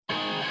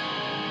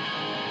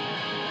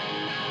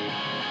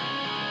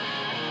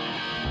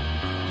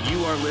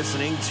You're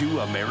listening to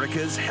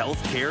America's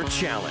Healthcare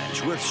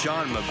Challenge with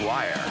Sean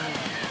McGuire.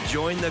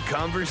 Join the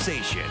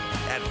conversation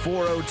at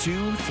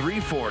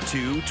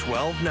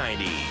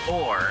 402-342-1290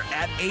 or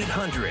at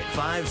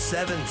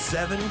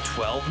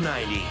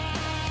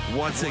 800-577-1290.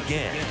 Once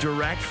again,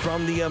 direct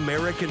from the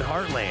American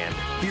heartland,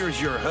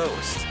 here's your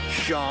host,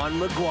 Sean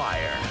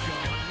McGuire.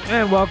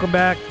 And welcome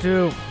back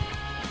to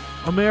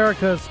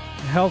America's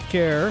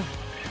Healthcare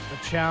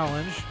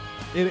Challenge.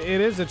 It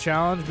is a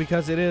challenge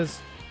because it is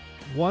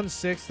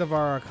 1/6 of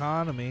our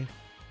economy.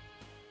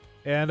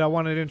 And I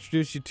wanted to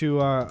introduce you to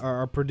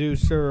our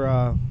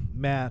producer,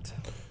 Matt.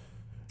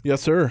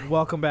 Yes, sir.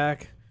 Welcome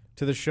back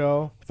to the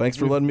show. Thanks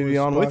for letting me be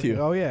on with you.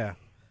 Oh, yeah.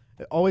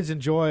 Always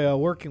enjoy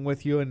working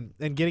with you and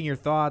getting your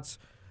thoughts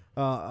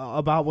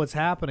about what's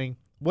happening.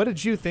 What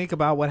did you think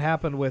about what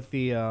happened with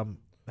the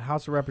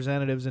House of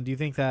Representatives, and do you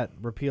think that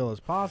repeal is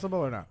possible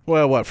or not?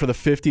 Well, what, for the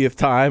 50th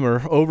time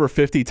or over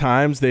 50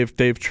 times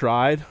they've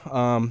tried?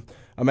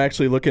 I'm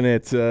actually looking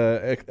at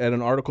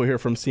an article here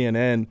from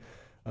CNN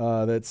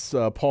that's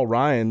Paul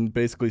Ryan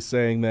basically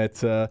saying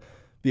that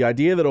the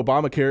idea that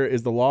Obamacare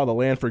is the law of the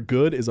land for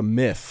good is a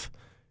myth,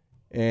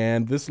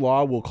 and this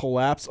law will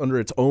collapse under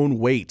its own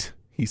weight,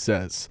 he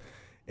says.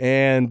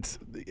 And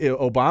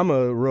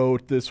Obama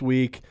wrote this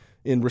week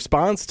in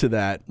response to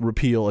that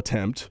repeal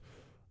attempt,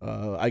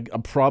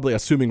 I'm probably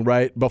assuming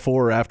right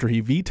before or after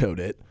he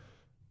vetoed it,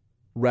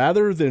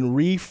 rather than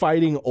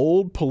refighting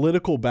old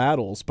political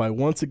battles by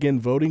once again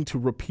voting to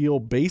repeal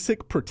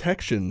basic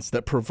protections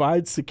that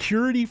provide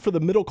security for the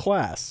middle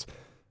class,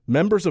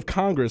 members of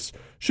Congress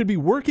should be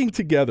working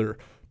together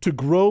to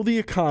grow the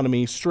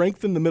economy,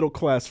 strengthen the middle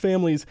class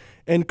families,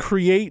 and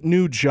create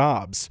new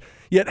jobs.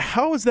 Yet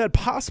how is that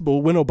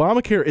possible when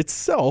Obamacare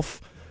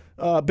itself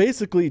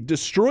basically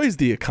destroys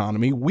the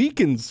economy,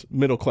 weakens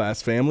middle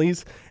class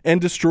families, and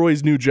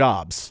destroys new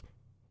jobs?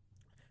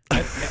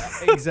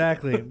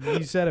 Exactly.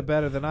 You said it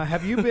better than I.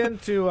 Have you been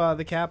to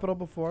the Capitol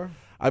before?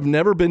 I've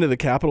never been to the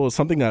Capitol. It's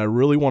something that I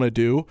really want to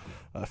do.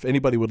 If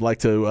anybody would like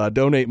to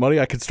donate money,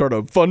 I could start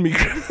a FundMe.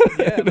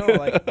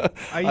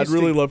 I'd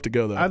really love to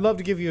go there. I'd love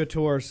to give you a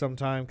tour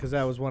sometime because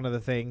that was one of the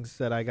things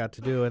that I got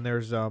to do. And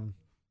there's a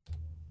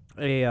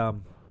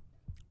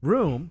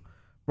room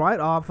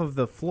right off of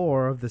the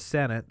floor of the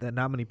Senate that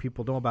not many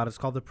people know about. It's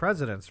called the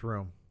President's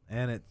Room.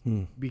 And it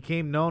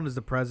became known as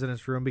the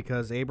President's Room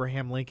because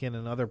Abraham Lincoln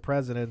and other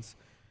presidents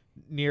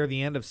near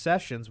the end of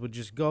sessions would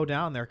just go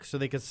down there so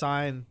they could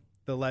sign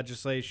the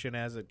legislation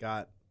as it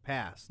got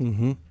passed.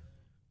 Mm-hmm.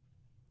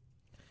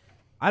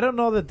 I don't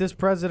know that this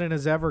president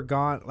has ever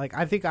gone. Like,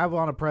 I think I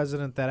want a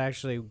president that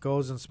actually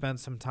goes and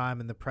spends some time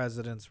in the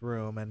President's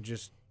Room and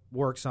just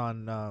works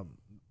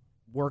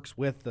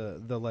with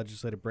the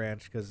legislative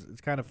branch, because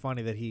it's kind of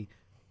funny that he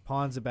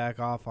pawns it back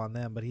off on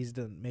them, but he's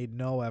made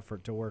no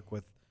effort to work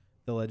with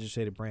the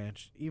legislative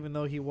branch, even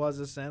though he was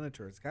a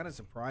senator. It's kind of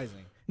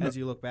surprising as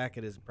you look back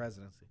at his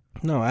presidency.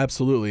 No,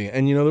 absolutely.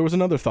 And, there was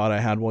another thought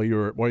I had while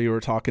you were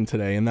talking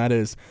today, and that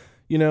is,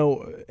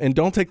 and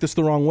don't take this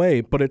the wrong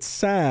way, but it's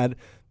sad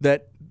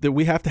that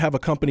we have to have a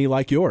company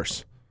like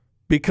yours,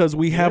 because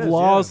we have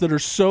laws that are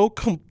so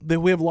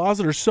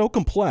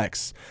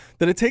complex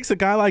that it takes a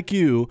guy like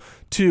you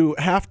to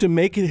have to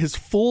make it his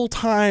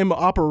full-time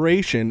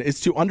operation is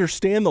to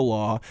understand the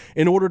law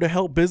in order to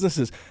help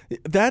businesses.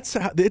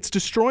 It's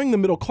destroying the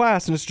middle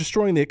class, and it's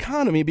destroying the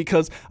economy,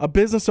 because a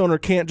business owner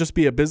can't just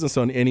be a business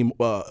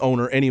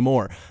owner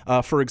anymore.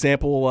 For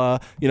example,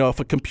 if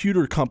a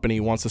computer company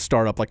wants to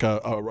start up like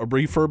a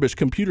refurbished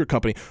computer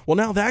company, well,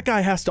 now that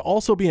guy has to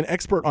also be an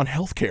expert on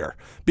healthcare,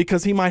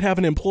 because he might have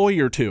an employee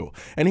or two,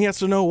 and he has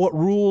to know what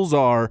rules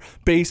are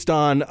based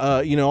on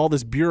all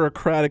this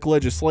bureaucratic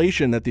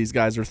legislation that these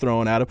guys are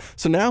throwing at him.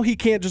 So now he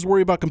can't just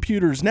worry about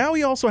computers. Now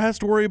he also has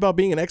to worry about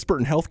being an expert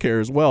in healthcare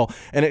as well.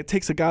 And it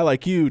takes a guy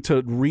like you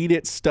to read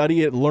it,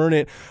 study it, learn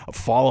it,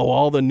 follow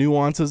all the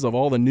nuances of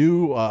all the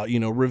new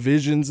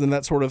revisions and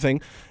that sort of thing.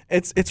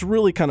 It's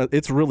really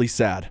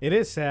sad. It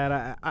is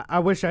sad. I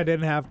wish I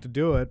didn't have to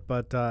do it,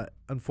 but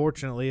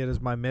unfortunately it is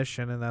my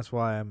mission, and that's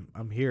why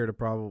I'm here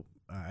to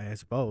I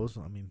suppose.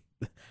 I mean,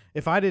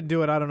 if I didn't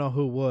do it, I don't know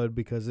who would,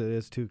 because it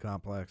is too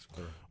complex.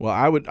 Well,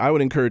 I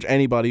would encourage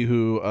anybody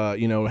who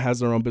has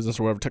their own business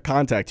or whatever to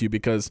contact you,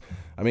 because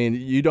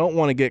you don't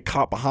want to get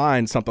caught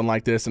behind something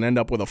like this and end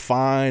up with a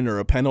fine or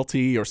a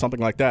penalty or something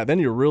like that. Then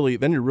you're really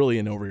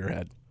in over your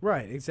head.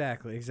 Right.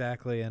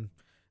 Exactly. And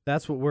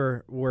that's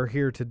what we're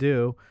here to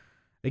do.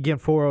 Again,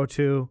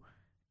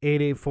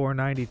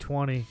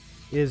 402-884-9020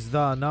 is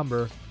the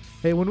number.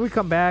 Hey, when we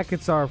come back,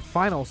 it's our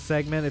final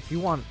segment. If you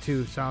want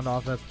to sound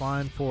off, that's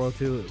fine.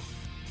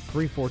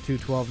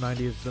 402-342-1290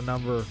 is the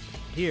number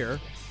here.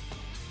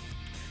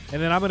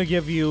 And then I'm going to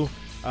give you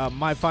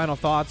my final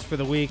thoughts for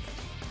the week,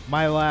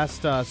 my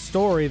last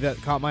story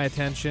that caught my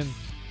attention,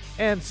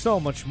 and so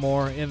much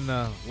more in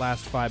the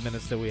last 5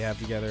 minutes that we have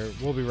together.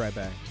 We'll be right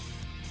back.